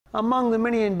Among the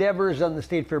many endeavors on the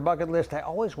State Fair bucket list, I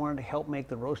always wanted to help make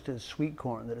the roasted sweet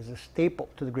corn that is a staple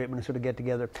to the Great Minnesota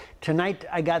Get-Together. Tonight,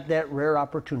 I got that rare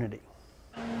opportunity.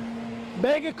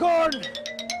 Bag of corn!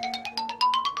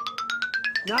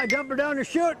 Now I dump her down the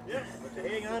chute. Yes, but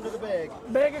hang on to the bag.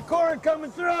 Bag of corn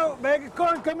coming through, bag of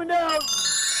corn coming down.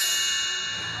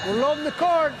 We're loading the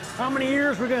corn. How many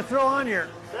ears we're going to throw on here?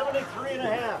 73 and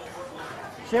a half.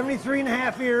 73 and a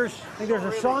half ears. I think there's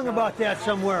a song about that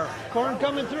somewhere. Corn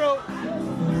coming through.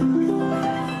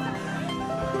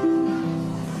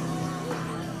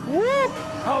 Whoop!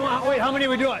 Wait, how many are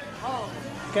we doing?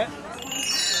 Okay.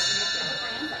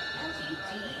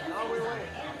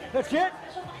 That's it?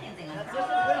 That's it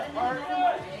for this part.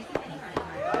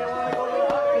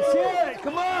 That's it.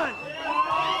 Come on.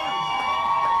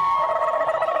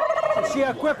 Let's see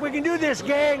how quick we can do this,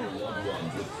 gang.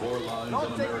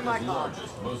 Don't take my car.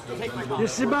 Take my car.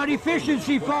 This is about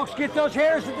efficiency, folks. Get those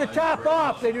hairs at the top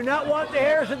off. They do not want the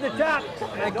hairs at the top.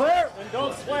 Am I clear? And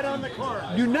don't sweat on the corn.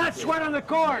 Do not sweat on the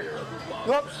corn.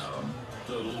 Whoops.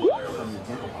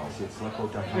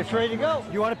 It's ready to go.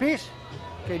 You want a piece?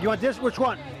 Okay, do you want this? Which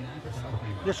one?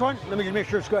 This one? Let me just make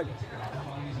sure it's good.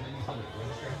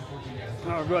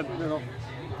 Oh, good. There you go.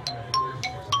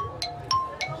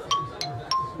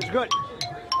 It's good.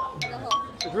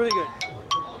 It's really good.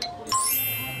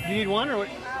 Do you need one or what?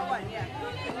 One, yeah.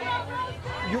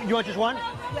 You want just one?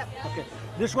 Yep. Okay.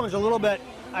 This one's a little bit,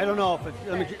 I don't know if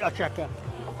it's, I'll check that.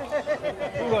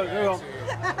 There you go. There you go.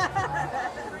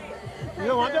 You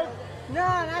don't want that? No,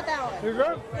 not that one. You're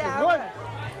good? Yeah,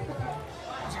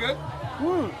 It's good? It's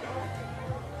good?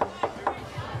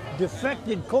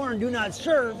 Defected corn do not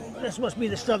serve. This must be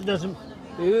the stuff that doesn't.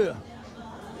 Yeah.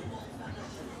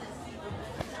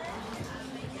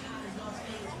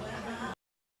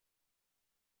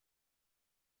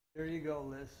 There you go,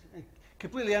 Liz.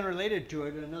 Completely unrelated to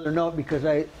it, another note, because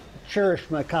I cherish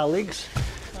my colleagues.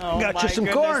 Oh, got you some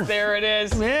goodness, corn. There it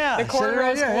is. Yeah, the corn right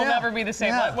roast there, will yeah. never be the same.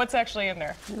 Yeah. What's actually in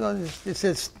there?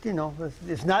 It's you know,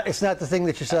 it's not the thing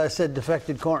that you saw. I said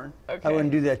defected corn. Okay. I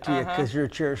wouldn't do that to you because you're a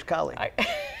cherished colleague.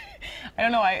 I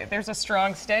don't know. There's a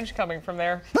strong stench coming from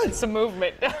there. It's some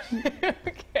movement.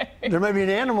 Okay. There might be an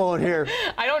animal in here.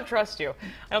 I don't trust you.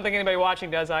 I don't think anybody watching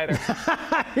does either.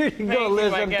 Here you go,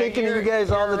 Liz. I'm thinking of you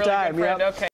guys all the time. Yep. Okay.